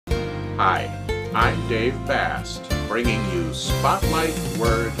Hi, I'm Dave Bast, bringing you Spotlight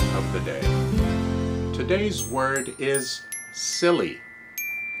Word of the Day. Today's word is silly.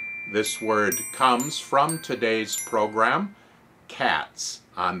 This word comes from today's program, Cats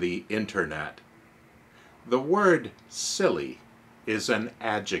on the Internet. The word silly is an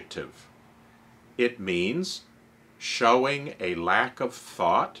adjective. It means showing a lack of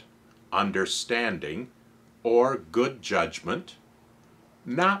thought, understanding, or good judgment,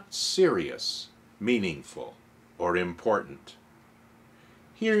 not serious, meaningful, or important.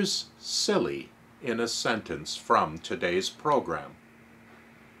 Here's silly in a sentence from today's program.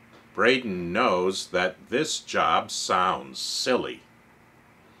 Braden knows that this job sounds silly.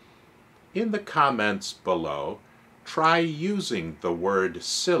 In the comments below, try using the word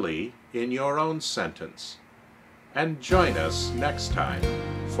silly in your own sentence. And join us next time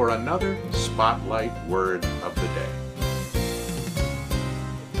for another Spotlight Word of the Day.